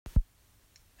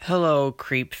Hello,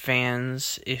 Creep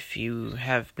fans. If you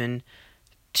have been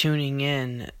tuning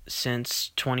in since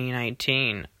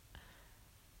 2019,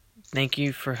 thank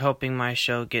you for helping my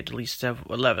show get at least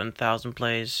 11,000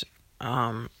 plays.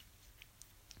 I'm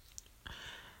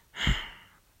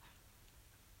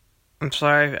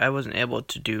sorry I wasn't able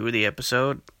to do the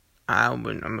episode.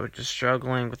 I'm just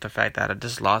struggling with the fact that I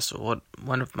just lost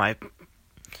one of my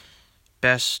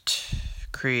best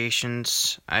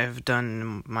creations I've done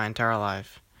in my entire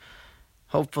life.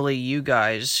 Hopefully you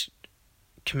guys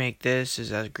can make this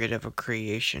as great of a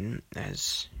creation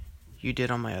as you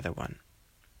did on my other one.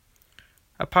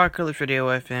 Apocalypse Radio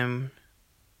FM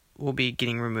will be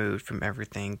getting removed from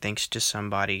everything thanks to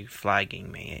somebody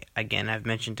flagging me. Again, I've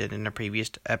mentioned it in a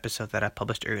previous episode that I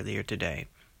published earlier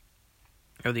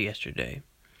yesterday.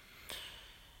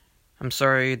 I'm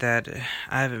sorry that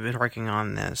I haven't been working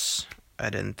on this. I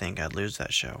didn't think I'd lose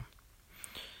that show.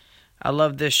 I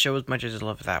love this show as much as I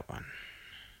love that one.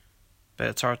 But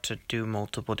it's hard to do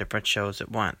multiple different shows at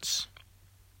once.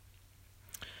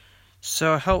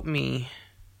 So help me,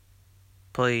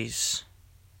 please.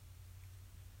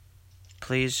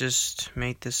 Please just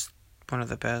make this one of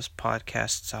the best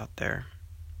podcasts out there.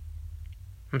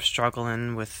 I'm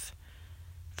struggling with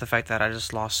the fact that I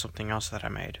just lost something else that I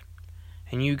made.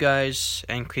 And you guys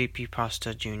and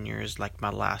Creepypasta Jr. is like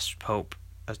my last hope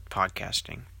of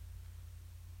podcasting.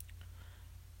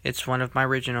 It's one of my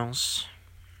originals.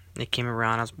 It came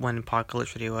around when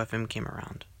Apocalypse Radio FM came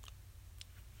around.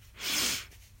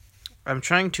 I'm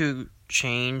trying to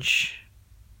change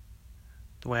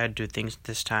the way I do things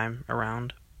this time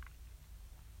around.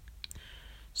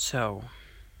 So,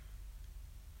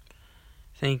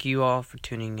 thank you all for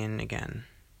tuning in again.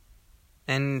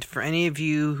 And for any of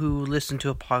you who listen to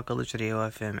Apocalypse Radio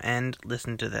FM and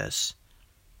listen to this,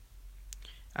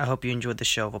 I hope you enjoyed the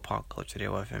show of Apocalypse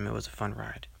Radio FM. It was a fun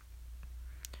ride.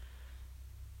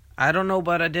 I don't know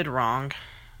what I did wrong,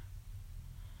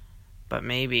 but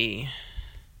maybe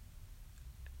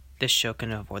this show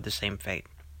can avoid the same fate.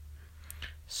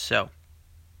 So,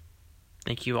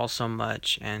 thank you all so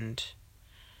much, and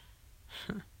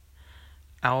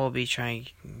I will be trying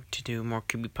to do more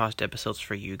Creepypasta episodes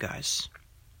for you guys.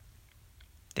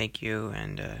 Thank you,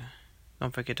 and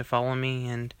don't forget to follow me,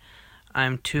 and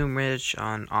I'm Tomb Rich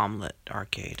on Omelette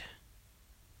Arcade.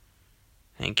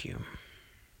 Thank you.